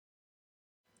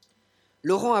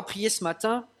Laurent a prié ce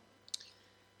matin,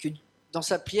 que dans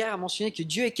sa prière, a mentionné que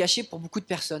Dieu est caché pour beaucoup de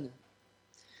personnes.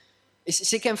 Et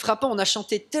c'est quand même frappant, on a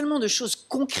chanté tellement de choses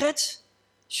concrètes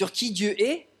sur qui Dieu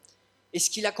est et ce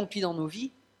qu'il accomplit dans nos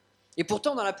vies. Et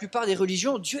pourtant, dans la plupart des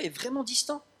religions, Dieu est vraiment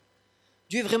distant.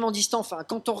 Dieu est vraiment distant. Enfin,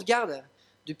 quand on regarde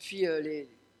depuis les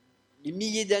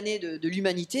milliers d'années de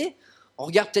l'humanité, on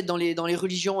regarde peut-être dans les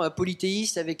religions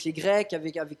polythéistes, avec les Grecs,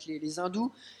 avec les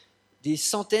hindous, des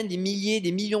centaines, des milliers,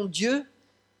 des millions de dieux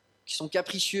qui sont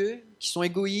capricieux, qui sont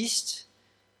égoïstes,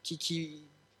 qui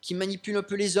manipulent un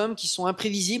peu les hommes, qui sont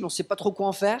imprévisibles, on ne sait pas trop quoi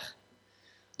en faire.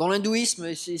 Dans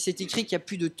l'hindouisme, c'est écrit qu'il y a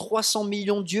plus de 300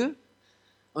 millions de dieux,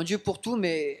 un Dieu pour tout,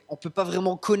 mais on ne peut pas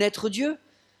vraiment connaître Dieu.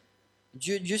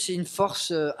 Dieu, c'est une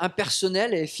force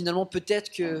impersonnelle, et finalement,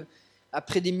 peut-être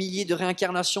qu'après des milliers de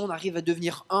réincarnations, on arrive à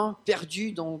devenir un,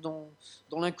 perdu dans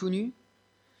l'inconnu.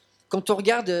 Quand on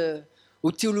regarde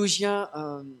aux théologiens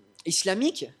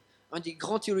islamiques, un des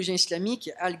grands théologiens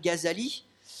islamiques, Al-Ghazali,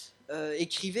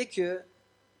 écrivait que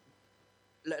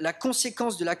la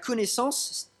conséquence de la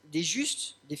connaissance des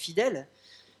justes, des fidèles,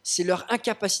 c'est leur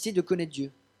incapacité de connaître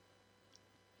Dieu.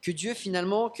 Que Dieu,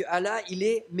 finalement, que Allah, il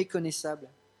est méconnaissable.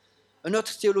 Un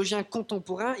autre théologien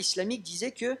contemporain islamique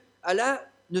disait que Allah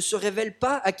ne se révèle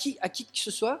pas à qui que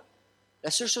ce soit. La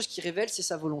seule chose qu'il révèle, c'est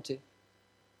sa volonté.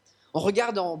 On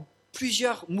regarde dans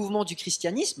plusieurs mouvements du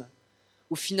christianisme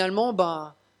où finalement,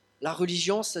 la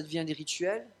religion, ça devient des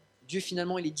rituels. Dieu,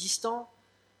 finalement, il est distant.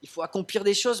 Il faut accomplir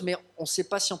des choses, mais on ne sait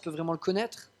pas si on peut vraiment le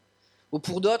connaître. Ou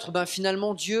pour d'autres,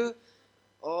 finalement, Dieu,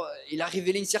 il a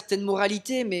révélé une certaine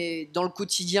moralité, mais dans le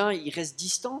quotidien, il reste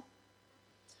distant.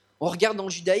 On regarde dans le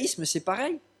judaïsme, c'est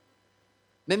pareil.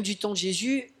 Même du temps de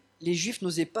Jésus, les Juifs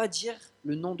n'osaient pas dire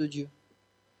le nom de Dieu.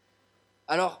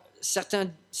 Alors,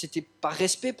 certains, c'était par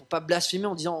respect, pour ne pas blasphémer,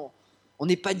 en disant on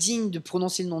n'est pas digne de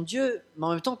prononcer le nom de Dieu, mais en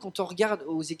même temps, quand on regarde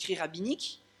aux écrits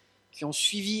rabbiniques qui ont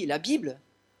suivi la Bible,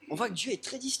 on voit que Dieu est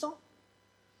très distant.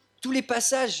 Tous les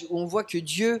passages où on voit que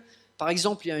Dieu, par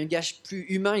exemple, il a un langage plus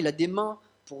humain, il a des mains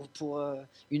pour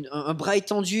un bras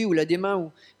étendu, ou il a des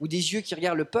mains ou des yeux qui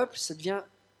regardent le peuple, ça devient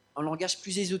un langage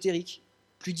plus ésotérique,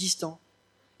 plus distant.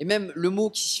 Et même le mot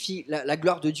qui signifie la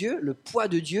gloire de Dieu, le poids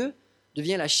de Dieu,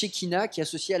 devient la Shekinah, qui est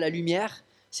associée à la lumière.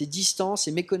 C'est distant,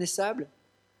 c'est méconnaissable.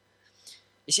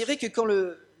 Et c'est vrai que quand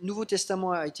le Nouveau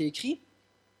Testament a été écrit,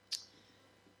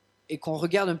 et qu'on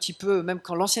regarde un petit peu, même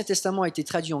quand l'Ancien Testament a été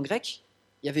traduit en grec,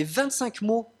 il y avait 25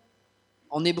 mots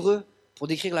en hébreu pour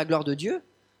décrire la gloire de Dieu,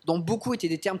 dont beaucoup étaient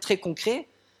des termes très concrets,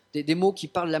 des mots qui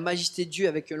parlent de la majesté de Dieu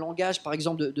avec un langage, par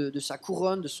exemple, de sa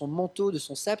couronne, de son manteau, de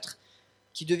son sceptre,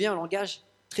 qui devient un langage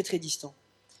très très distant.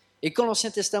 Et quand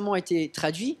l'Ancien Testament a été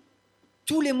traduit,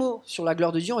 tous les mots sur la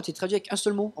gloire de Dieu ont été traduits avec un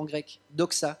seul mot en grec,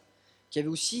 doxa, qui avait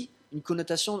aussi une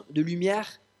connotation de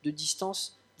lumière, de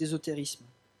distance, d'ésotérisme.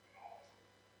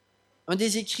 Un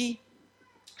des écrits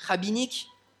rabbiniques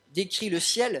décrit le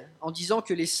ciel en disant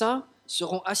que les saints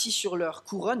seront assis sur leur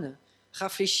couronne,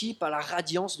 rafraîchis par la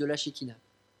radiance de la Shekinah.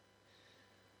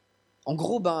 En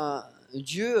gros,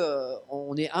 Dieu,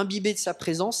 on est imbibé de sa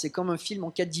présence, c'est comme un film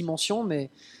en 4 dimensions, mais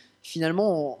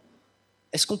finalement,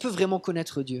 est-ce qu'on peut vraiment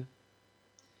connaître Dieu ?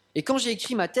 Et quand j'ai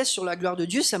écrit ma thèse sur la gloire de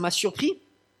Dieu, ça m'a surpris.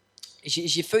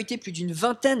 J'ai feuilleté plus d'une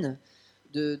vingtaine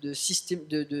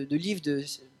de livres de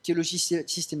théologie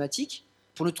systématique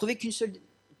pour ne trouver qu'une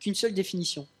seule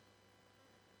définition.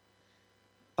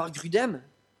 Par Grudem,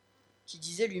 qui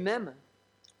disait lui-même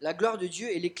 « La gloire de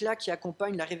Dieu est l'éclat qui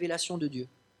accompagne la révélation de Dieu ».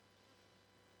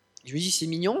 Je me dis, c'est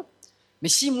mignon, mais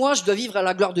si moi je dois vivre à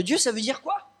la gloire de Dieu, ça veut dire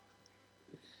quoi ?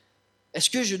 Est-ce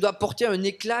que je dois porter un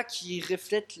éclat qui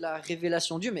reflète la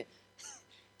révélation de Dieu ? Mais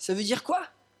ça veut dire quoi ?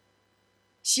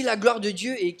 Si la gloire de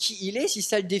Dieu est qui il est, si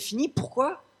ça le définit,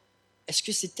 pourquoi est-ce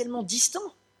que c'est tellement distant ?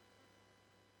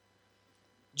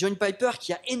 John Piper,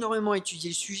 qui a énormément étudié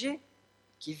le sujet,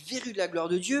 qui est véru de la gloire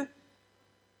de Dieu,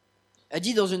 a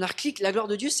dit dans un article, la gloire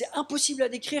de Dieu, c'est impossible à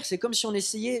décrire, c'est comme si on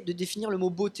essayait de définir le mot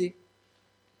beauté.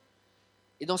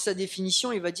 Et dans sa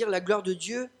définition, il va dire, la gloire de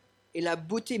Dieu est la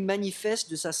beauté manifeste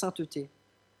de sa sainteté.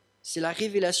 C'est la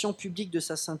révélation publique de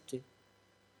sa sainteté.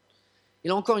 Et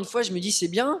là encore une fois, je me dis, c'est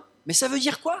bien, mais ça veut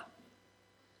dire quoi ?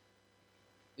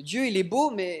 Dieu, il est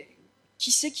beau, mais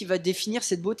qui c'est qui va définir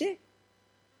cette beauté ?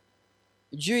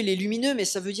 Dieu, il est lumineux, mais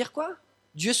ça veut dire quoi ?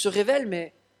 Dieu se révèle,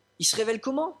 mais il se révèle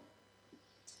comment ?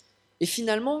 Et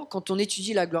finalement, quand on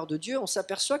étudie la gloire de Dieu, on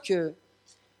s'aperçoit que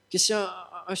c'est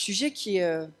un sujet qui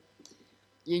est...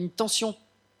 il y a une tension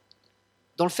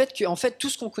dans le fait que, en fait, tout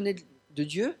ce qu'on connaît de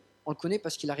Dieu, on le connaît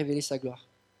parce qu'il a révélé sa gloire.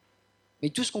 Mais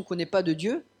tout ce qu'on ne connaît pas de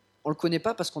Dieu, on ne le connaît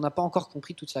pas parce qu'on n'a pas encore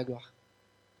compris toute sa gloire.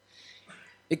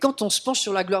 Et quand on se penche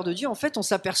sur la gloire de Dieu, en fait, on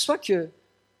s'aperçoit que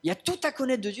Il y a tout à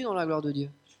connaître de Dieu dans la gloire de Dieu.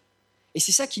 Et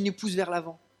c'est ça qui nous pousse vers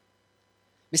l'avant.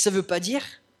 Mais ça ne veut pas dire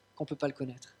qu'on ne peut pas le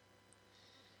connaître.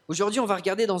 Aujourd'hui, on va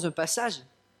regarder dans un passage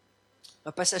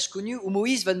connu où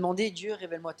Moïse va demander « Dieu,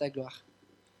 révèle-moi ta gloire ».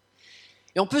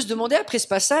 Et on peut se demander après ce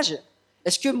passage,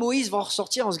 est-ce que Moïse va en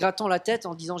ressortir en se grattant la tête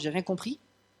en disant « j'ai rien compris »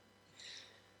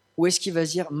 ou est-ce qu'il va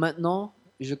se dire « maintenant,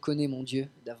 je connais mon Dieu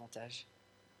davantage ».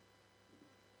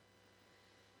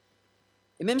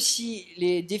 Et même si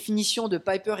les définitions de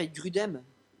Piper et de Grudem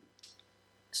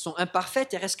sont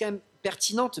imparfaites, elles restent quand même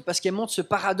pertinentes parce qu'elles montrent ce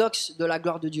paradoxe de la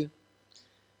gloire de Dieu.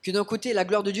 Que d'un côté, la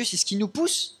gloire de Dieu, c'est ce qui nous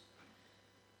pousse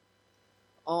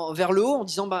vers le haut en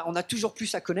disant on a toujours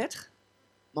plus à connaître,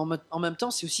 mais en même temps,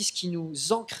 c'est aussi ce qui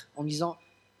nous ancre en disant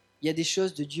il y a des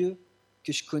choses de Dieu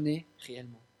que je connais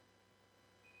réellement.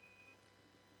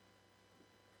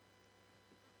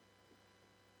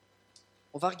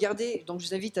 On va regarder, donc je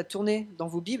vous invite à tourner dans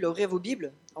vos Bibles, à ouvrir vos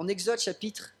Bibles, en Exode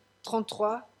chapitre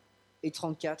 33 et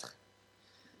 34,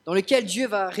 dans lequel Dieu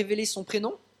va révéler son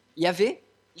prénom, Yahvé,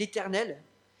 l'Éternel.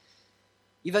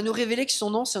 Il va nous révéler que son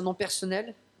nom, c'est un nom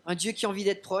personnel, un Dieu qui a envie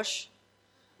d'être proche,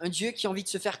 un Dieu qui a envie de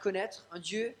se faire connaître, un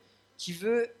Dieu qui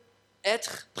veut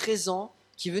être présent,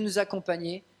 qui veut nous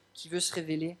accompagner, qui veut se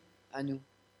révéler à nous.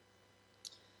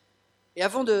 Et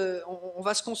on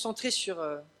va se concentrer sur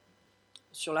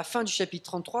la fin du chapitre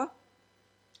 33,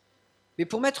 mais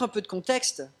pour mettre un peu de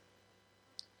contexte,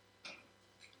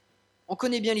 on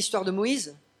connaît bien l'histoire de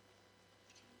Moïse.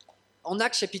 En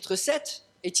Actes chapitre 7,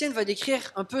 Étienne va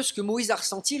décrire un peu ce que Moïse a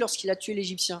ressenti lorsqu'il a tué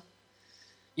l'Égyptien.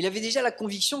 Il avait déjà la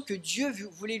conviction que Dieu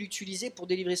voulait l'utiliser pour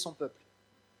délivrer son peuple.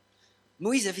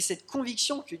 Moïse avait cette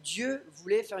conviction que Dieu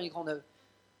voulait faire une grande œuvre.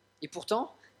 Et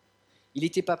pourtant, il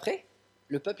n'était pas prêt,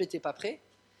 le peuple n'était pas prêt,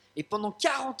 et pendant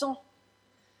 40 ans,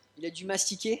 il a dû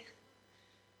mastiquer,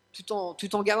 tout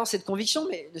en gardant cette conviction,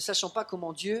 mais ne sachant pas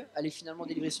comment Dieu allait finalement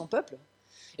délivrer son peuple.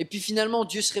 Et puis finalement,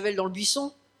 Dieu se révèle dans le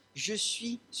buisson. Je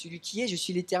suis celui qui est, je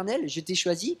suis l'Éternel, je t'ai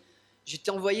choisi, je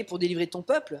t'ai envoyé pour délivrer ton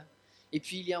peuple. Et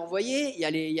puis il est envoyé, il y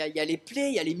a les plaies,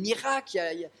 il y a les miracles,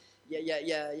 il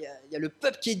y a le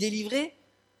peuple qui est délivré.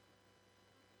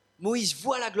 Moïse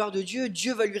voit la gloire de Dieu,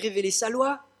 Dieu va lui révéler sa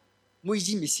loi. Moïse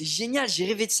dit, mais c'est génial, j'ai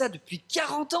rêvé de ça depuis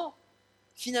 40 ans.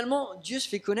 Finalement, Dieu se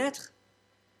fait connaître.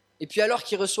 Et puis alors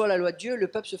qu'il reçoit la loi de Dieu, le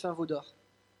peuple se fait un veau d'or.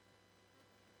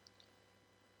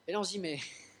 Et là on se dit, mais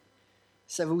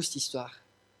ça va où cette histoire?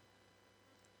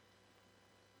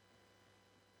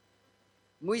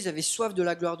 Moïse avait soif de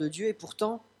la gloire de Dieu et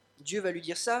pourtant, Dieu va lui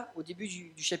dire ça au début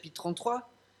du chapitre 33.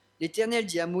 L'Éternel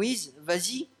dit à Moïse,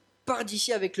 vas-y, pars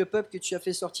d'ici avec le peuple que tu as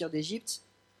fait sortir d'Égypte,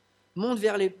 monte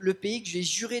vers le pays que j'ai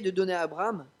juré de donner à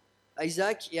Abraham, à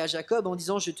Isaac et à Jacob en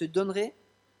disant, je le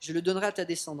donnerai à ta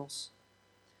descendance.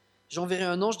 J'enverrai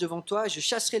un ange devant toi et je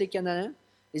chasserai les Cananéens,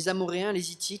 les Amoréens,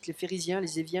 les Hittites, les Phérésiens,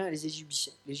 les Éviens et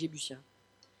les Jébusiens.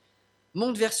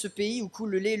 Monte vers ce pays où coule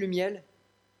le lait et le miel.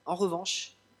 En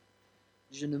revanche,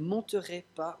 je ne monterai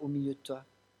pas au milieu de toi,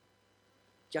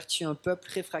 car tu es un peuple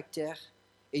réfractaire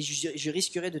et je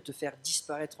risquerai de te faire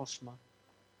disparaître en chemin.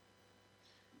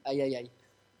 Aïe, aïe, aïe.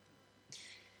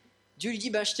 Dieu lui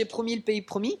dit, je t'ai promis le pays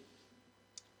promis,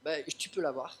 tu peux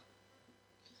l'avoir.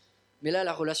 Mais là,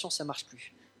 la relation, ça ne marche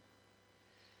plus.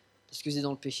 Parce que vous êtes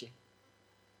dans le péché.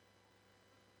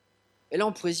 Et là,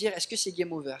 on pourrait se dire, est-ce que c'est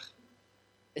game over?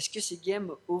 Est-ce que c'est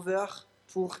game over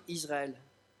pour Israël?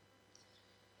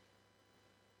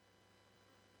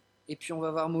 Et puis on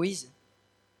va voir Moïse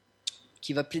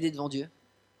qui va plaider devant Dieu.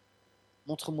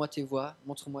 Montre-moi tes voies,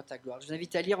 montre-moi ta gloire. Je vous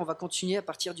invite à lire, on va continuer à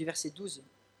partir du verset 12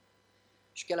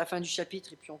 jusqu'à la fin du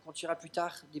chapitre et puis on continuera plus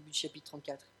tard, début du chapitre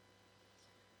 34.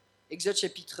 Exode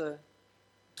chapitre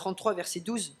 33, verset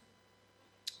 12.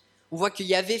 On voit que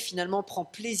Yahvé finalement prend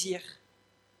plaisir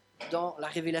dans la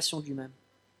révélation de lui-même.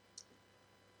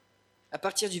 À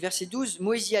partir du verset 12,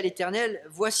 Moïse dit à l'Éternel,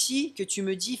 voici que tu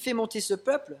me dis, fais monter ce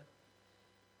peuple,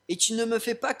 et tu ne me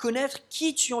fais pas connaître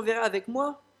qui tu enverras avec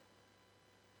moi.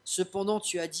 Cependant,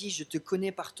 tu as dit, je te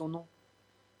connais par ton nom,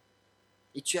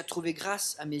 et tu as trouvé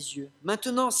grâce à mes yeux.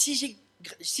 Maintenant, si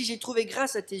j'ai trouvé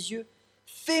grâce à tes yeux,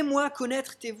 fais-moi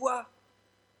connaître tes voies.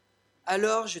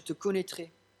 Alors je te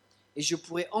connaîtrai, et je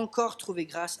pourrai encore trouver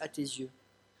grâce à tes yeux.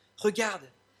 Regarde,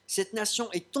 cette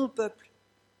nation est ton peuple.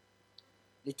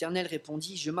 L'Éternel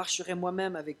répondit, je marcherai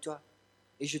moi-même avec toi,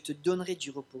 et je te donnerai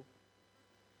du repos.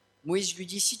 Moïse lui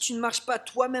dit, si tu ne marches pas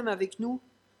toi-même avec nous,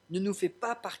 ne nous fais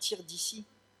pas partir d'ici.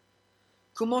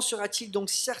 Comment sera-t-il donc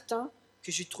certain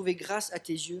que j'ai trouvé grâce à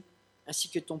tes yeux, ainsi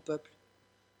que ton peuple?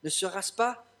 Ne sera-ce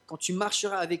pas quand tu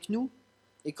marcheras avec nous,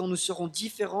 et quand nous serons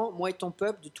différents, moi et ton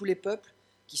peuple, de tous les peuples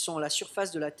qui sont à la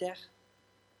surface de la terre?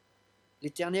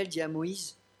 L'Éternel dit à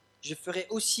Moïse, je ferai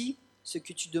aussi ce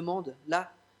que tu demandes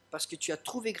là, parce que tu as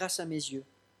trouvé grâce à mes yeux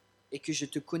et que je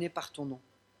te connais par ton nom. »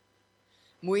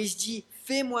 Moïse dit, «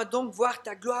 Fais-moi donc voir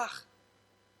ta gloire. »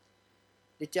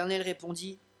 L'Éternel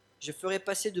répondit, « Je ferai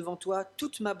passer devant toi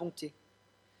toute ma bonté,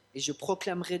 et je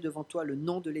proclamerai devant toi le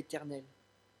nom de l'Éternel.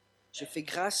 Je fais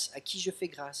grâce à qui je fais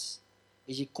grâce,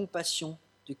 et j'ai compassion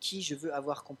de qui je veux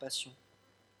avoir compassion. »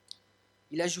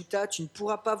 Il ajouta, « Tu ne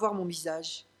pourras pas voir mon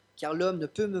visage, car l'homme ne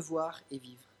peut me voir et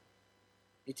vivre. »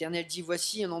 L'Éternel dit, «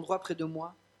 Voici un endroit près de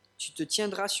moi, tu te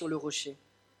tiendras sur le rocher.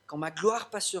 Quand ma gloire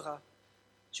passera,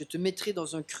 je te mettrai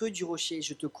dans un creux du rocher et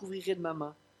je te couvrirai de ma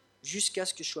main jusqu'à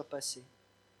ce que je sois passé.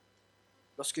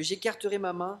 Lorsque j'écarterai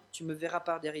ma main, tu me verras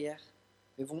par derrière,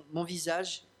 mais mon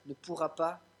visage ne pourra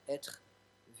pas être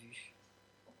vu. »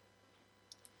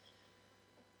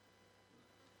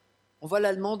 On voit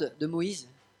la demande de Moïse,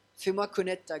 « Fais-moi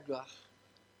connaître ta gloire. »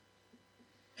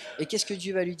 Et qu'est-ce que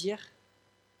Dieu va lui dire ?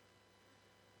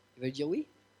 Il va lui dire oui.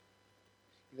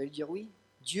 Il va lui dire oui.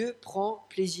 Dieu prend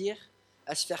plaisir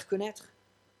à se faire connaître.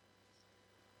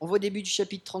 On voit au début du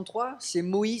chapitre 33, c'est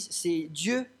Moïse, c'est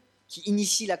Dieu qui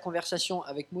initie la conversation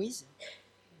avec Moïse.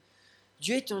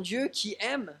 Dieu est un Dieu qui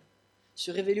aime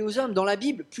se révéler aux hommes. Dans la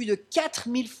Bible, plus de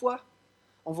 4000 fois,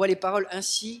 on voit les paroles «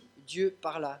 Ainsi Dieu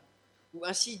parla » ou «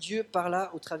 Ainsi Dieu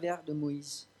parla au travers de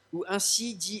Moïse » ou «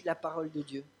 Ainsi dit la parole de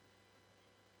Dieu ».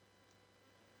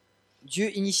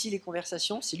 Dieu initie les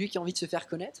conversations, c'est lui qui a envie de se faire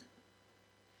connaître.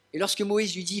 Et lorsque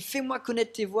Moïse lui dit « Fais-moi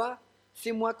connaître tes voies,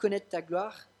 fais-moi connaître ta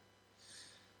gloire »,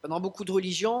 dans beaucoup de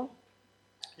religions,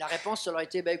 la réponse ça leur a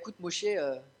été « Écoute Moshe,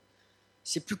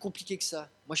 c'est plus compliqué que ça.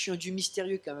 Moi je suis un Dieu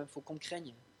mystérieux quand même, il faut qu'on me craigne.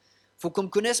 Il faut qu'on me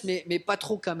connaisse, mais pas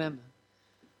trop quand même.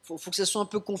 Faut que ça soit un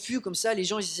peu confus, comme ça les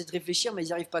gens ils essaient de réfléchir, mais ils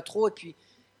n'y arrivent pas trop, et puis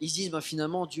ils se disent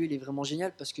finalement Dieu il est vraiment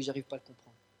génial parce que j'arrive pas à le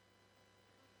comprendre. »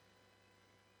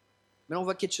 Mais là, on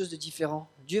voit quelque chose de différent.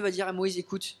 Dieu va dire à Moïse,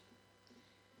 écoute,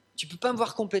 tu ne peux pas me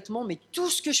voir complètement, mais tout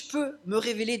ce que je peux me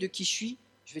révéler de qui je suis,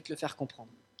 je vais te le faire comprendre.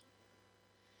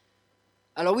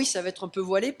 Alors oui, ça va être un peu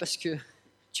voilé parce que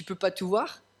tu ne peux pas tout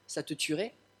voir, ça te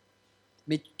tuerait,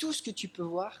 mais tout ce que tu peux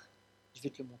voir, je vais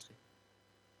te le montrer.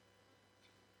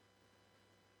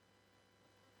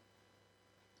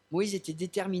 Moïse était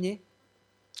déterminé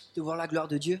de voir la gloire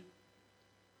de Dieu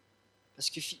parce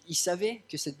qu'il savait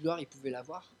que cette gloire, il pouvait la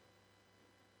voir.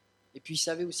 Et puis il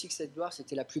savait aussi que cette gloire,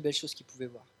 c'était la plus belle chose qu'il pouvait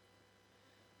voir.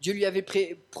 Dieu lui avait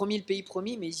promis le pays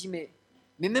promis, mais il dit, mais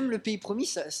même le pays promis,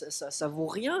 ça vaut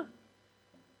rien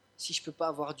si je ne peux pas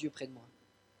avoir Dieu près de moi.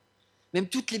 Même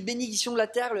toutes les bénédictions de la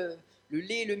terre, le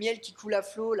lait et le miel qui coulent à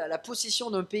flot, la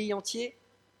possession d'un pays entier,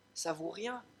 ça vaut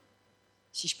rien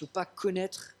si je ne peux pas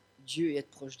connaître Dieu et être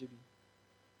proche de lui.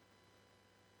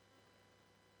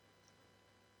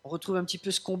 On retrouve un petit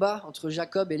peu ce combat entre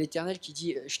Jacob et l'Éternel qui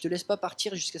dit « Je ne te laisse pas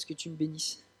partir jusqu'à ce que tu me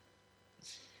bénisses. »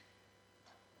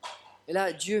 Et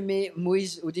là, Dieu met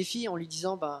Moïse au défi en lui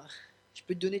disant « Je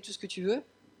peux te donner tout ce que tu veux,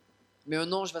 mais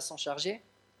un ange va s'en charger. »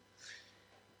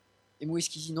 Et Moïse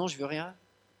qui dit « Non, je veux rien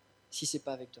si ce n'est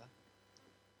pas avec toi. »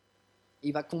 Et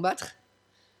il va combattre,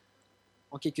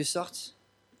 en quelque sorte,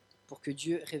 pour que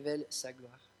Dieu révèle sa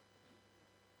gloire.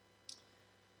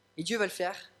 Et Dieu va le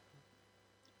faire.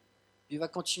 Dieu va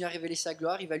continuer à révéler sa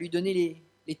gloire, il va lui donner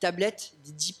les tablettes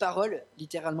des 10 paroles,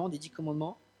 littéralement, des 10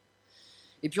 commandements.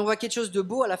 Et puis on voit quelque chose de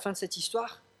beau à la fin de cette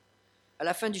histoire. À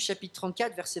la fin du chapitre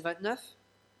 34, verset 29,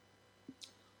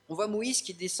 on voit Moïse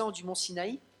qui descend du mont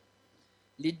Sinaï,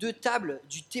 les 2 tables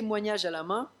du témoignage à la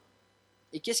main,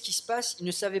 et qu'est-ce qui se passe ? Il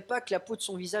ne savait pas que la peau de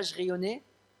son visage rayonnait.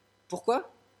 Pourquoi ?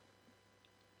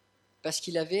 Parce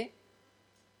qu'il avait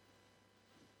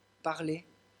parlé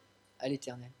à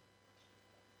l'Éternel.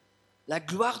 La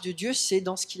gloire de Dieu, c'est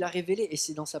dans ce qu'il a révélé et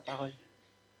c'est dans sa parole.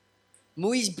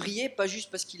 Moïse brillait pas juste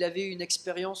parce qu'il avait une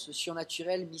expérience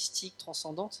surnaturelle, mystique,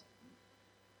 transcendante.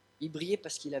 Il brillait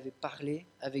parce qu'il avait parlé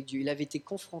avec Dieu. Il avait été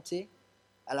confronté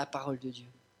à la parole de Dieu.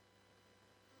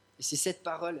 Et c'est cette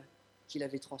parole qui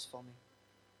l'avait transformé.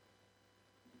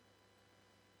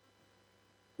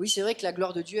 Oui, c'est vrai que la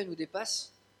gloire de Dieu, elle nous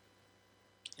dépasse.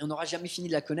 Et on n'aura jamais fini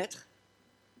de la connaître.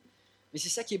 Mais c'est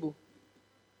ça qui est beau.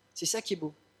 C'est ça qui est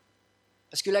beau.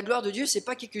 Parce que la gloire de Dieu, ce n'est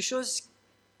pas quelque chose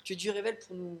que Dieu révèle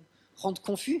pour nous rendre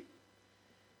confus,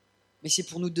 mais c'est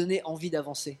pour nous donner envie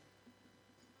d'avancer.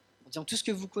 En disant, tout ce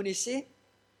que vous connaissez,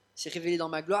 c'est révélé dans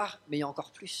ma gloire, mais il y a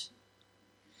encore plus.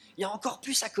 Il y a encore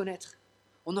plus à connaître.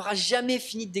 On n'aura jamais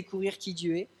fini de découvrir qui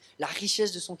Dieu est, la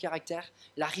richesse de son caractère,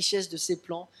 la richesse de ses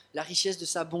plans, la richesse de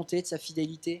sa bonté, de sa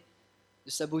fidélité,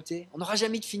 de sa beauté. On n'aura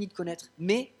jamais fini de connaître,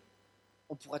 mais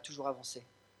on pourra toujours avancer.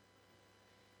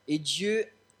 Et Dieu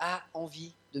a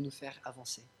envie de nous faire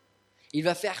avancer. Il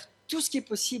va faire tout ce qui est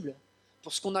possible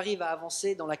pour qu'on arrive à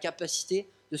avancer dans la capacité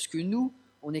de ce que nous,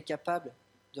 on est capable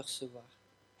de recevoir.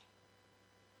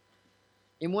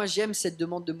 Et moi, j'aime cette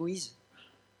demande de Moïse.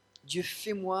 Dieu,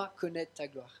 fais-moi connaître ta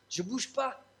gloire. Je ne bouge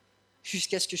pas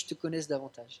jusqu'à ce que je te connaisse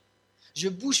davantage. Je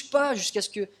ne bouge pas jusqu'à ce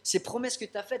que ces promesses que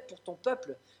tu as faites pour ton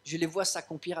peuple, je les vois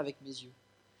s'accomplir avec mes yeux.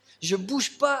 Je ne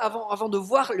bouge pas avant de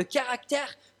voir le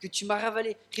caractère que tu m'as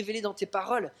révélé dans tes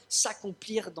paroles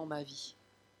s'accomplir dans ma vie.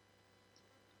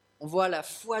 On voit la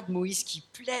foi de Moïse qui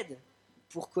plaide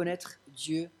pour connaître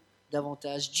Dieu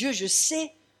davantage. Dieu, je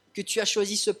sais que tu as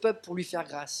choisi ce peuple pour lui faire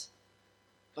grâce.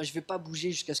 Moi, je ne vais pas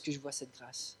bouger jusqu'à ce que je vois cette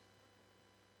grâce.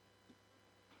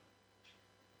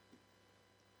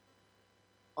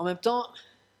 En même temps,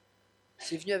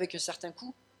 c'est venu avec un certain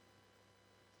coût.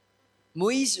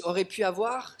 Moïse aurait pu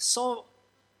avoir, sans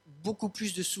beaucoup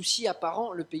plus de soucis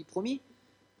apparents, le pays promis.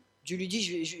 Dieu lui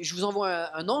dit, je vous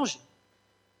envoie un ange,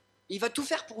 et il va tout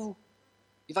faire pour vous.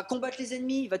 Il va combattre les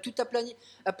ennemis, il va tout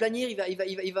aplanir,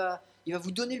 il va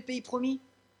vous donner le pays promis.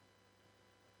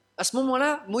 À ce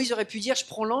moment-là, Moïse aurait pu dire, je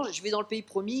prends l'ange, je vais dans le pays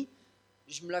promis,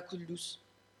 je me la coule douce.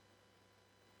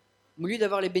 Au lieu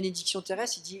d'avoir les bénédictions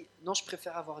terrestres, il dit, non, je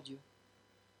préfère avoir Dieu.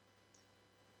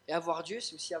 Et avoir Dieu,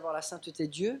 c'est aussi avoir la sainteté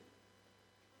de Dieu.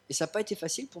 Et ça n'a pas été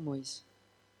facile pour Moïse.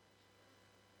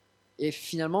 Et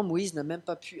finalement, Moïse n'a même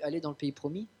pas pu aller dans le pays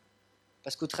promis,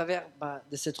 parce qu'au travers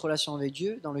de cette relation avec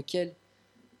Dieu, dans laquelle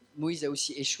Moïse a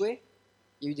aussi échoué,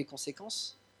 il y a eu des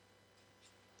conséquences.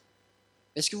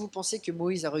 Est-ce que vous pensez que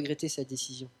Moïse a regretté sa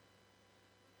décision?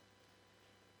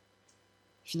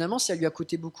 Finalement, ça lui a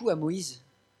coûté beaucoup à Moïse,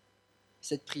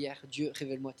 cette prière, Dieu,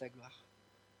 révèle-moi ta gloire.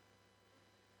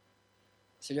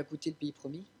 Ça lui a coûté le pays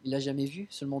promis, il ne l'a jamais vu,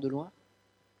 seulement de loin.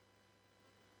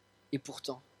 Et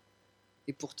pourtant,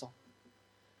 je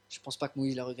ne pense pas que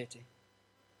Moïse l'a regretté.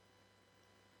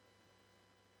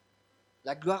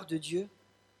 La gloire de Dieu,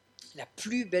 la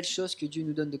plus belle chose que Dieu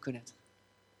nous donne de connaître.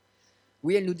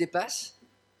 Oui, elle nous dépasse,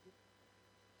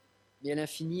 mais à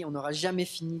l'infini, on n'aura jamais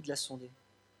fini de la sonder.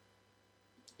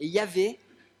 Et Yahvé,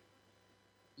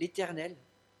 l'Éternel,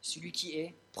 celui qui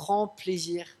est, prend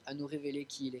plaisir à nous révéler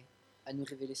qui il est, à nous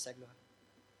révéler sa gloire.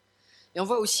 Et on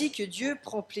voit aussi que Dieu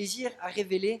prend plaisir à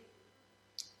révéler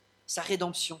sa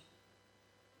rédemption.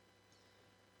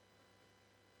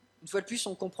 Une fois de plus,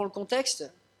 on comprend le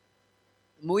contexte.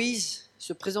 Moïse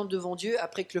se présente devant Dieu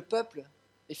après que le peuple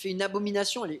ait fait une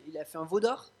abomination, il a fait un veau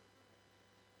d'or.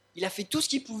 Il a fait tout ce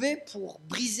qu'il pouvait pour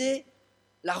briser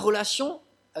la relation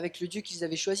avec le Dieu qu'ils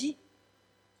avaient choisi.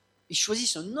 Ils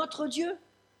choisissent un autre Dieu,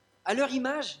 à leur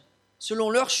image, selon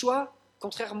leur choix,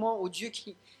 contrairement au Dieu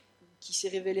qui s'est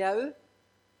révélé à eux.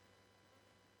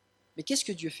 Mais qu'est-ce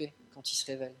que Dieu fait quand il se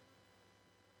révèle?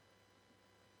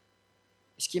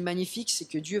 Ce qui est magnifique, c'est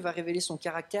que Dieu va révéler son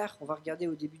caractère. On va regarder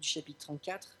au début du chapitre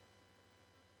 34.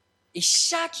 Et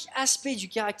chaque aspect du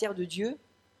caractère de Dieu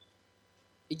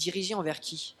est dirigé envers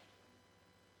qui?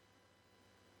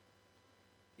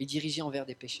 Est dirigé envers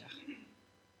des pécheurs.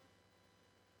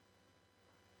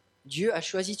 Dieu a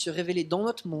choisi de se révéler dans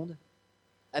notre monde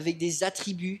avec des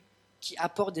attributs qui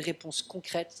apportent des réponses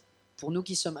concrètes pour nous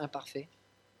qui sommes imparfaits,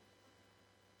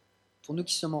 pour nous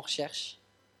qui sommes en recherche,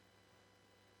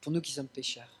 pour nous qui sommes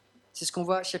pécheurs. C'est ce qu'on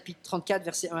voit, chapitre 34,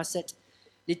 versets 1 à 7.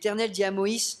 L'Éternel dit à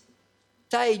Moïse, «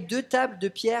 Taille 2 tables de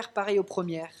pierre pareilles aux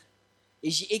premières,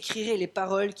 et j'y écrirai les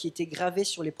paroles qui étaient gravées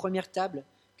sur les premières tables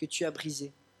que tu as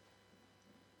brisées.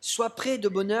 Sois prêt de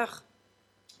bonne heure,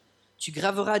 tu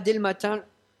graviras dès le matin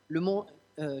le mont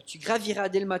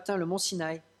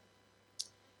Sinaï,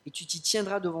 et tu t'y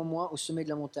tiendras devant moi au sommet de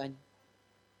la montagne.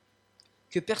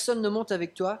 Que personne ne monte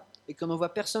avec toi, et qu'on ne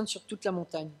voit personne sur toute la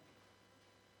montagne.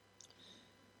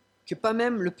 Que pas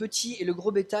même le petit et le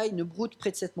gros bétail ne broutent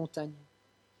près de cette montagne. »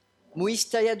 Moïse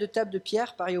tailla 2 tables de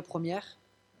pierre, pareilles aux premières.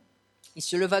 Il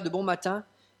se leva de bon matin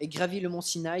et gravit le mont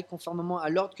Sinaï, conformément à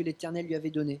l'ordre que l'Éternel lui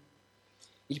avait donné.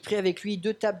 Il prit avec lui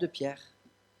 2 tables de pierre.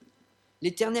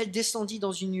 L'Éternel descendit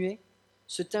dans une nuée,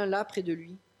 se tint là près de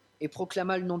lui, et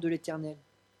proclama le nom de l'Éternel.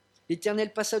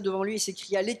 L'Éternel passa devant lui et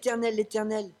s'écria, « L'Éternel,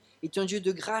 l'Éternel, est un Dieu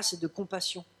de grâce et de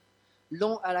compassion,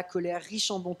 lent à la colère, riche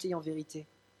en bonté et en vérité.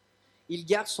 Il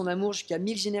garde son amour jusqu'à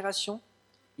 1000 générations,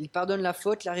 il pardonne la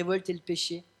faute, la révolte et le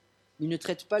péché, mais il ne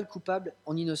traite pas le coupable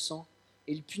en innocent,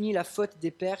 et il punit la faute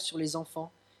des pères sur les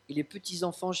enfants et les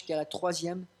petits-enfants jusqu'à la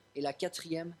 3e et la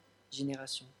 4e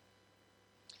génération. »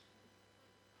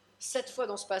 7 fois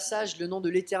dans ce passage, le nom de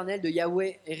l'Éternel, de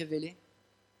Yahweh, est révélé.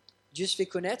 Dieu se fait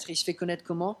connaître, et il se fait connaître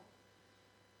comment?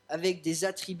 Avec des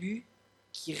attributs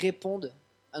qui répondent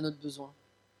à notre besoin.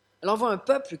 Alors on voit un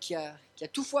peuple qui a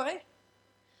tout foiré.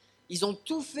 Ils ont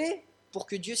tout fait pour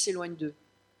que Dieu s'éloigne d'eux.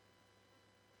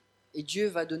 Et Dieu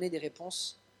va donner des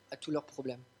réponses à tous leurs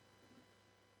problèmes.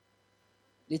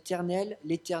 l'Éternel,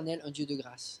 l'Éternel, un Dieu de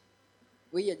grâce.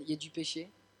 Oui, il y a du péché.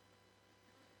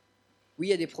 Oui, il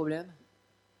y a des problèmes.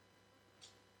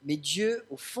 Mais Dieu,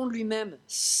 au fond de lui-même,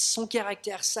 son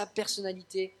caractère, sa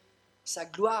personnalité, sa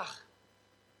gloire,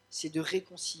 c'est de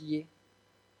réconcilier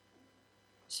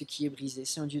ce qui est brisé.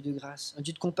 C'est un Dieu de grâce, un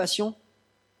Dieu de compassion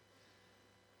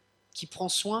qui prend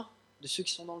soin de ceux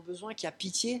qui sont dans le besoin, qui a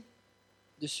pitié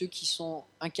de ceux qui sont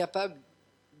incapables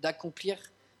d'accomplir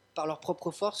par leur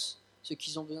propre force ce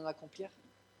qu'ils ont besoin d'accomplir.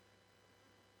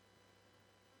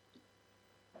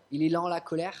 Il est lent à la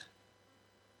colère.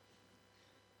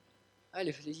 Ah,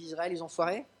 les Israéliens, ils ont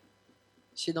foiré.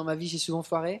 Je sais, dans ma vie, j'ai souvent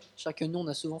foiré. Chacun de nous, on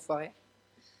a souvent foiré.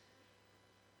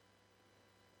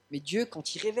 Mais Dieu,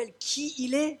 quand il révèle qui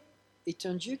il est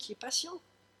un Dieu qui est patient.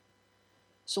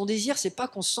 Son désir, c'est pas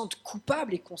qu'on se sente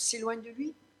coupable et qu'on s'éloigne de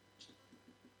lui,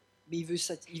 mais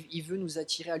il veut nous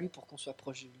attirer à lui pour qu'on soit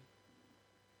proche de lui.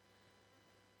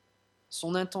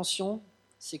 Son intention,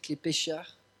 c'est que les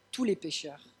pécheurs, tous les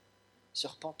pécheurs, se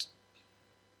repentent.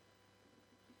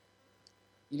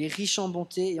 Il est riche en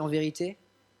bonté et en vérité,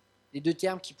 les deux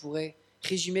termes qui pourraient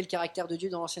résumer le caractère de Dieu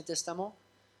dans l'Ancien Testament.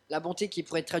 La bonté qui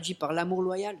pourrait être traduite par l'amour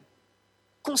loyal.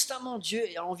 Constamment, Dieu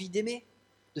a envie d'aimer,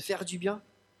 de faire du bien.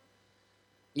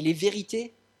 Il est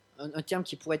vérité, un terme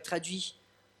qui pourrait être traduit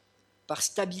par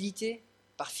stabilité,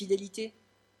 par fidélité.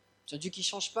 C'est un Dieu qui ne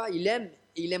change pas, il aime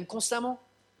et il aime constamment.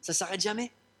 Ça ne s'arrête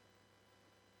jamais.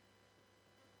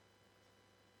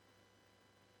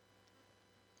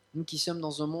 Nous qui sommes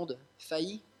dans un monde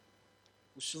failli,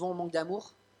 où souvent on manque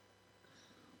d'amour,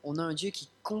 on a un Dieu qui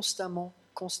constamment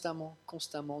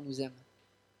nous aime.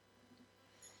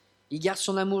 Il garde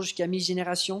son amour jusqu'à 1000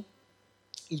 générations,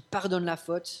 il pardonne la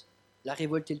faute, la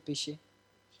révolte et le péché.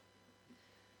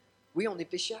 Oui, on est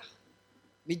pécheurs,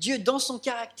 mais Dieu, dans son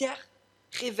caractère,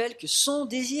 révèle que son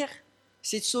désir,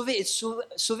 c'est de sauver et de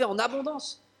sauver en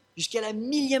abondance. Jusqu'à la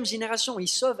 1000e génération, il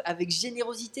sauve avec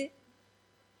générosité.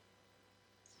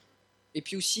 Et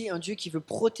puis aussi un Dieu qui veut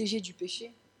protéger du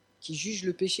péché, qui juge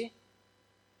le péché.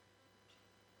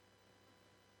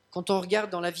 Quand on regarde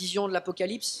dans la vision de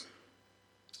l'Apocalypse,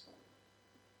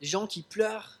 les gens qui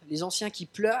pleurent, les anciens qui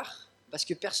pleurent, parce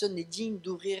que personne n'est digne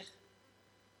d'ouvrir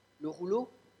le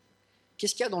rouleau,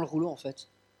 qu'est-ce qu'il y a dans le rouleau en fait ?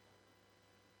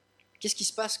 Qu'est-ce qui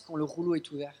se passe quand le rouleau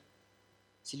est ouvert ?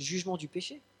 C'est le jugement du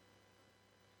péché.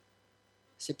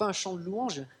 C'est pas un chant de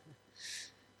louange.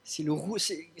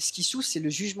 Ce qui s'ouvre, c'est le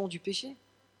jugement du péché.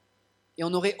 Et on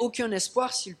n'aurait aucun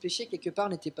espoir si le péché, quelque part,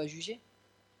 n'était pas jugé.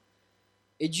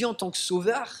 Et Dieu, en tant que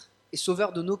sauveur, est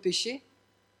sauveur de nos péchés,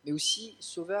 mais aussi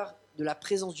sauveur de la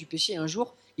présence du péché. Et un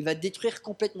jour, il va détruire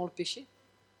complètement le péché.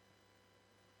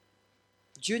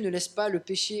 Dieu ne laisse pas le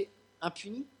péché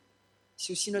impuni.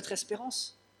 C'est aussi notre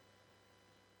espérance.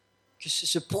 Que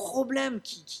ce problème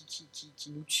qui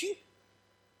nous tue,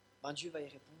 ben Dieu va y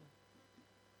répondre.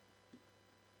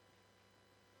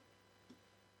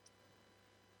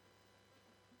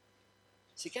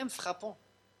 C'est quand même frappant.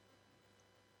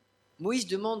 Moïse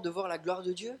demande de voir la gloire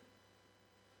de Dieu,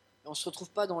 mais on ne se retrouve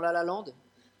pas dans La La Land,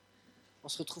 on ne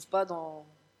se retrouve pas dans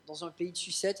un pays de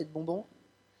sucettes et de bonbons,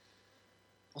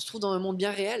 on se trouve dans un monde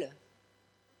bien réel,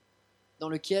 dans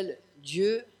lequel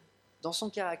Dieu, dans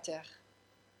son caractère,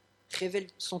 révèle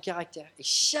son caractère, et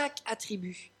chaque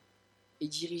attribut est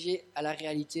dirigé à la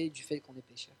réalité du fait qu'on est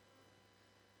pécheur.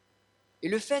 Et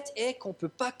le fait est qu'on ne peut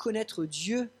pas connaître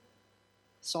Dieu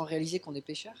sans réaliser qu'on est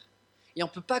pécheur. Et on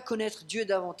ne peut pas connaître Dieu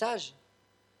davantage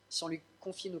sans lui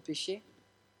confier nos péchés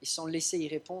et sans le laisser y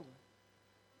répondre,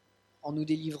 en nous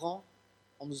délivrant,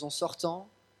 en nous en sortant,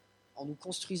 en nous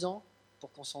construisant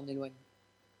pour qu'on s'en éloigne.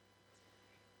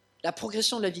 La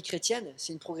progression de la vie chrétienne,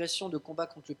 c'est une progression de combat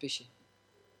contre le péché.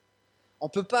 On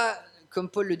ne peut pas, comme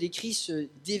Paul le décrit, se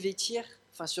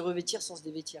revêtir sans se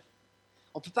dévêtir.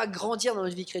 On ne peut pas grandir dans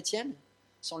notre vie chrétienne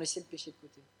sans laisser le péché de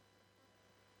côté.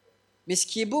 Mais ce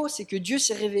qui est beau, c'est que Dieu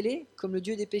s'est révélé comme le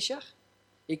Dieu des pécheurs.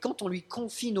 Et quand on lui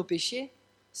confie nos péchés,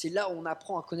 c'est là où on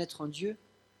apprend à connaître un Dieu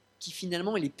qui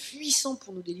finalement il est puissant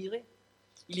pour nous délivrer.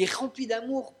 Il est rempli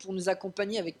d'amour pour nous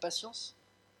accompagner avec patience.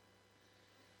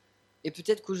 Et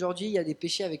peut-être qu'aujourd'hui, il y a des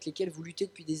péchés avec lesquels vous luttez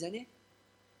depuis des années.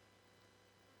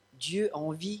 Dieu a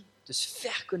envie de se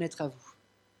faire connaître à vous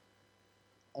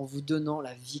en vous donnant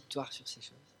la victoire sur ces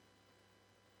choses.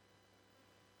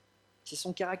 C'est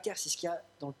son caractère, c'est ce qu'il y a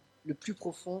dans le plus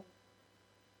profond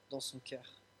dans son cœur.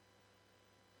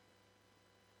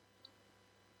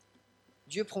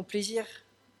 Dieu prend plaisir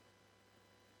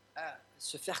à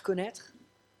se faire connaître,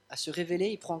 à se révéler,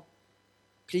 il prend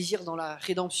plaisir dans la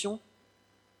rédemption,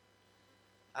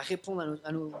 à répondre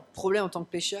à nos problèmes en tant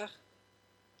que pécheurs.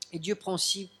 Et Dieu prend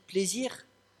aussi plaisir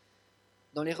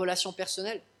dans les relations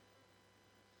personnelles.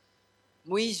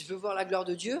 Moïse veut voir la gloire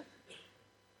de Dieu.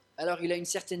 Alors il a une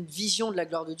certaine vision de la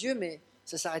gloire de Dieu, mais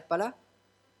ça ne s'arrête pas là.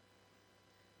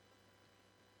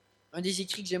 Un des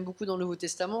écrits que j'aime beaucoup dans le Nouveau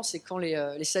Testament, c'est quand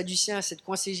les Sadducéens essaient de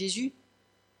coincer Jésus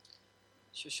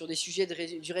sur des sujets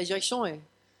de résurrection.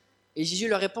 Et Jésus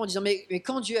leur répond en disant, mais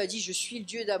quand Dieu a dit « Je suis le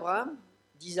Dieu d'Abraham,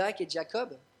 d'Isaac et de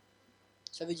Jacob »,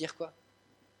 ça veut dire quoi?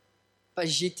 Pas «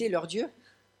 J'étais leur Dieu »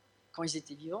 quand ils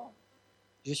étaient vivants.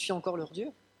 Je suis encore leur Dieu.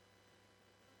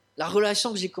 La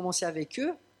relation que j'ai commencée avec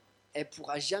eux, elle ne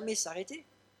pourra jamais s'arrêter.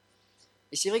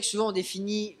 Et c'est vrai que souvent on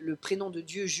définit le prénom de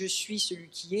Dieu « Je suis celui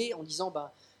qui est » en disant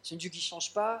c'est un Dieu qui ne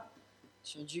change pas,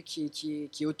 c'est un Dieu qui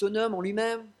est autonome en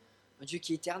lui-même, un Dieu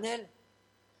qui est éternel.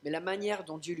 Mais la manière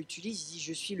dont Dieu l'utilise, il dit «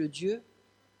 Je suis le Dieu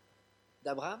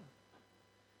d'Abraham,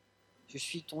 je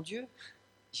suis ton Dieu,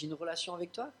 j'ai une relation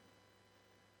avec toi ».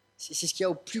 C'est ce qu'il y a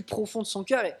au plus profond de son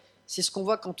cœur. Et c'est ce qu'on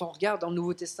voit quand on regarde dans le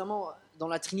Nouveau Testament, dans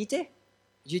la Trinité.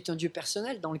 Dieu est un Dieu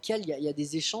personnel dans lequel il y a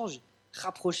des échanges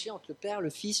rapprochés entre le Père,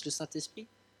 le Fils, le Saint-Esprit.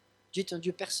 Dieu est un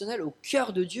Dieu personnel. Au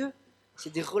cœur de Dieu,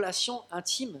 c'est des relations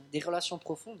intimes, des relations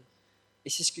profondes. Et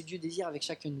c'est ce que Dieu désire avec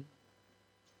chacun de nous.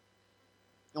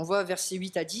 Et on voit versets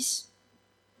 8 à 10,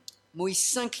 Moïse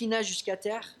s'inclina jusqu'à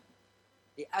terre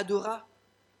et adora.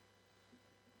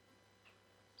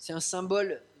 C'est un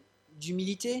symbole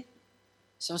d'humilité.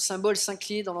 C'est un symbole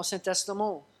s'incliner dans l'Ancien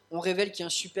Testament. On révèle qu'il y a un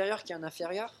supérieur, qu'il y a un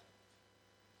inférieur.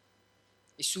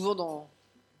 Et souvent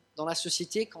dans la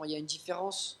société, quand il y a une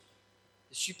différence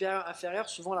de supérieur-inférieur,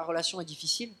 souvent la relation est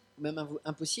difficile, ou même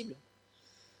impossible.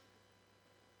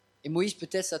 Et Moïse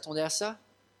peut-être s'attendait à ça.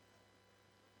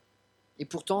 Et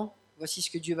pourtant, voici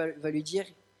ce que Dieu va lui dire.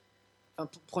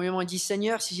 Premièrement, il dit «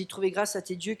 Seigneur, si j'ai trouvé grâce à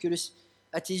tes yeux,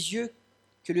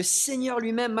 que le Seigneur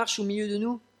lui-même marche au milieu de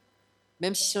nous,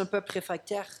 même si c'est un peuple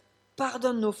réfractaire,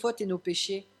 pardonne nos fautes et nos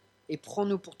péchés et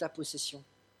prends-nous pour ta possession. »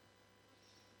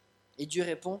 Et Dieu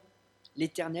répond,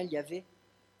 l'Éternel Yahvé,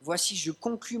 voici, je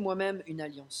conclus moi-même une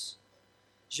alliance.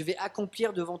 Je vais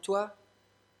accomplir devant toi,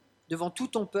 devant tout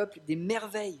ton peuple, des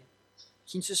merveilles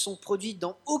qui ne se sont produites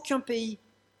dans aucun pays,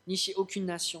 ni chez aucune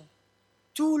nation.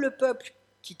 Tout le peuple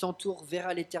qui t'entoure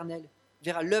verra l'Éternel,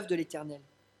 verra l'œuvre de l'Éternel.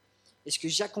 Et ce que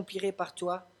j'accomplirai par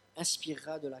toi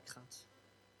inspirera de la crainte.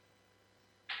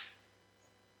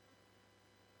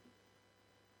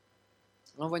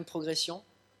 On voit une progression.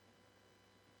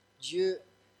 Dieu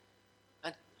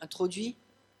introduit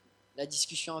la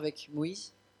discussion avec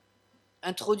Moïse,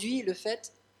 introduit le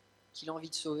fait qu'il a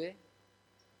envie de sauver,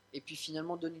 et puis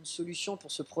finalement donne une solution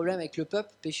pour ce problème avec le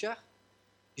peuple pécheur.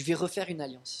 Je vais refaire une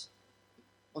alliance.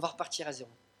 On va repartir à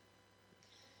zéro.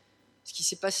 Ce qui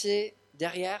s'est passé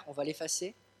derrière, on va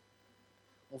l'effacer.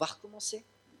 On va recommencer.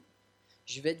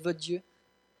 Je vais être votre Dieu,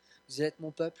 vous allez être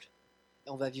mon peuple,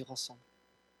 et on va vivre ensemble.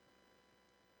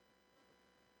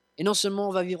 Et non seulement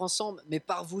on va vivre ensemble, mais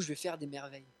par vous, je vais faire des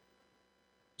merveilles.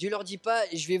 Dieu ne leur dit pas,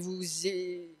 je vais vous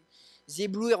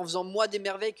éblouir en faisant moi des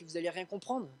merveilles que vous n'allez rien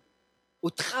comprendre. Au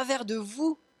travers de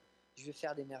vous, je vais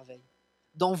faire des merveilles.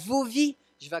 Dans vos vies,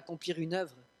 je vais accomplir une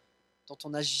œuvre dont on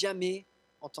n'a jamais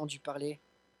entendu parler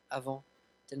avant,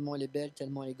 tellement elle est belle,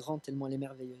 tellement elle est grande, tellement elle est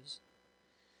merveilleuse.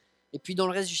 Et puis dans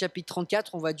le reste du chapitre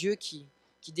 34, on voit Dieu qui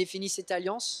définit cette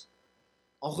alliance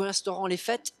en réinstaurant les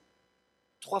fêtes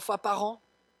 3 fois par an.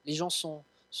 Les gens sont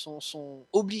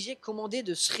obligés, commandés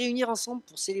de se réunir ensemble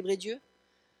pour célébrer Dieu.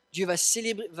 Dieu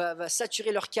va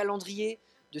saturer leur calendrier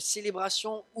de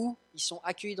célébration où ils sont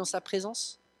accueillis dans sa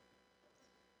présence.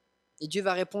 Et Dieu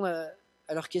va répondre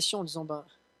à leurs questions en disant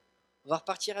on va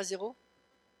repartir à zéro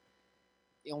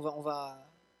et on va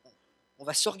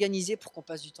s'organiser pour qu'on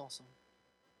passe du temps ensemble.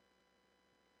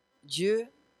 Dieu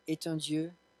est un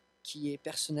Dieu qui est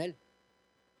personnel.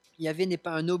 Yahvé n'est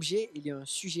pas un objet, il y a un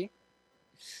sujet.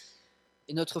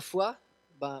 Et notre foi,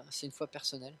 c'est une foi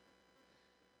personnelle.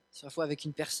 C'est une foi avec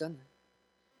une personne,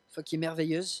 une foi qui est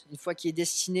merveilleuse, une foi qui est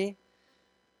destinée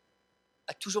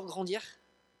à toujours grandir,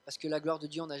 parce que la gloire de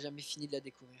Dieu, on n'a jamais fini de la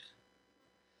découvrir.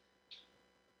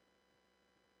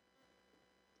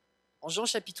 En Jean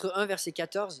chapitre 1, verset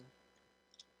 14,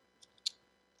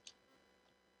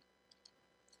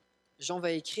 Jean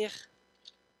va écrire «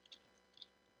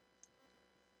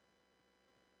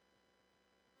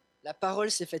 La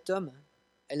parole s'est faite homme,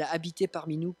 elle a habité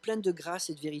parmi nous, pleine de grâce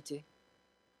et de vérité. »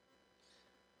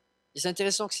 Et c'est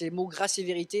intéressant que ces mots « grâce et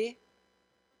vérité »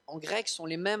 en grec sont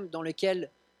les mêmes dans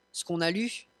lesquels ce qu'on a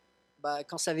lu,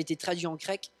 quand ça avait été traduit en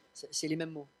grec, c'est les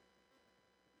mêmes mots.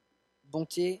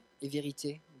 Bonté et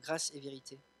vérité, grâce et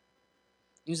vérité.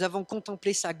 Nous avons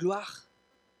contemplé sa gloire,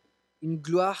 une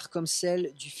gloire comme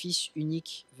celle du Fils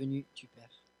unique venu du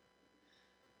Père.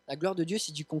 La gloire de Dieu,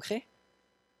 c'est du concret.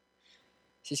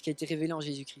 C'est ce qui a été révélé en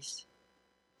Jésus-Christ.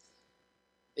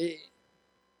 Et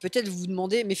peut-être vous vous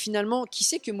demandez, mais finalement, qui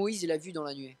c'est que Moïse il a vu dans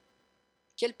la nuée?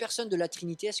 Quelle personne de la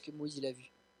Trinité est-ce que Moïse il a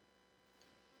vu?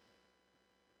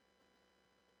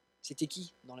 C'était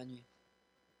qui dans la nuée?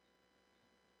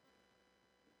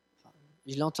 Enfin,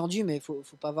 je l'ai entendu, mais faut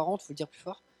pas avoir honte, faut le dire plus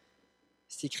fort.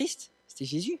 C'était Christ, c'était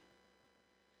Jésus.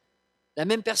 La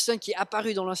même personne qui est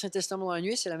apparue dans l'Ancien Testament dans la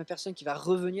nuée, c'est la même personne qui va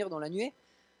revenir dans la nuée.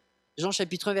 Jean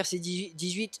chapitre 1, verset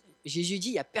 18, Jésus dit,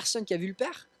 il n'y a personne qui a vu le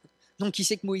Père. Donc qui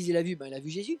c'est que Moïse il a vu? Ben, il a vu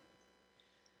Jésus.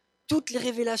 Toutes les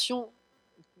révélations,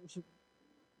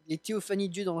 les théophanies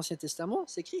de Dieu dans l'Ancien Testament,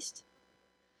 c'est Christ.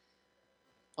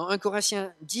 En 1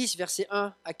 Corinthiens 10, verset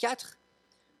 1 à 4,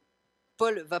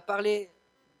 Paul va parler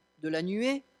de la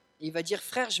nuée, et il va dire,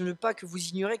 frères, je ne veux pas que vous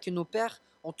ignoriez que nos pères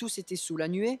ont tous été sous la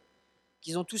nuée,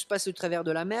 qu'ils ont tous passé au travers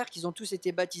de la mer, qu'ils ont tous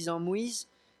été baptisés en Moïse,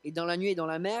 et dans la nuée et dans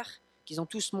la mer, qu'ils ont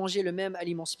tous mangé le même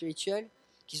aliment spirituel,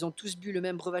 qu'ils ont tous bu le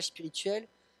même breuvage spirituel,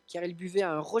 car ils buvaient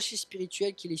à un rocher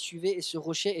spirituel qui les suivait, et ce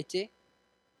rocher était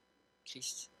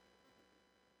Christ.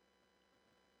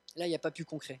 Là, il n'y a pas plus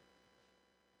concret.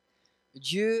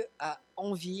 Dieu a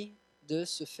envie de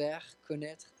se faire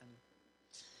connaître à nous.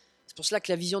 C'est pour cela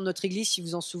que la vision de notre Église, si vous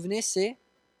vous en souvenez, c'est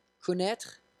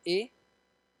connaître et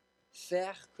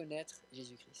faire connaître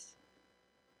Jésus-Christ.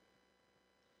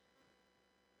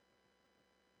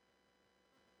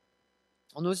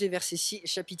 En Osée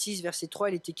chapitre 6, verset 3,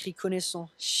 il est écrit « Connaissant,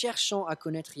 cherchant à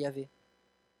connaître Yahvé.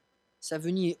 Sa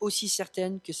venue est aussi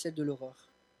certaine que celle de l'aurore.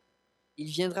 Il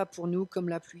viendra pour nous comme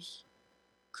la pluie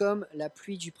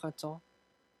du printemps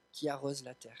qui arrose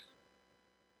la terre. »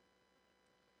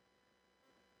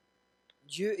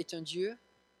 Dieu est un Dieu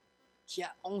qui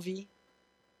a envie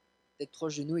d'être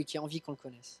proche de nous et qui a envie qu'on le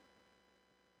connaisse.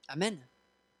 Amen.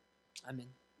 Amen.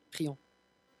 Prions.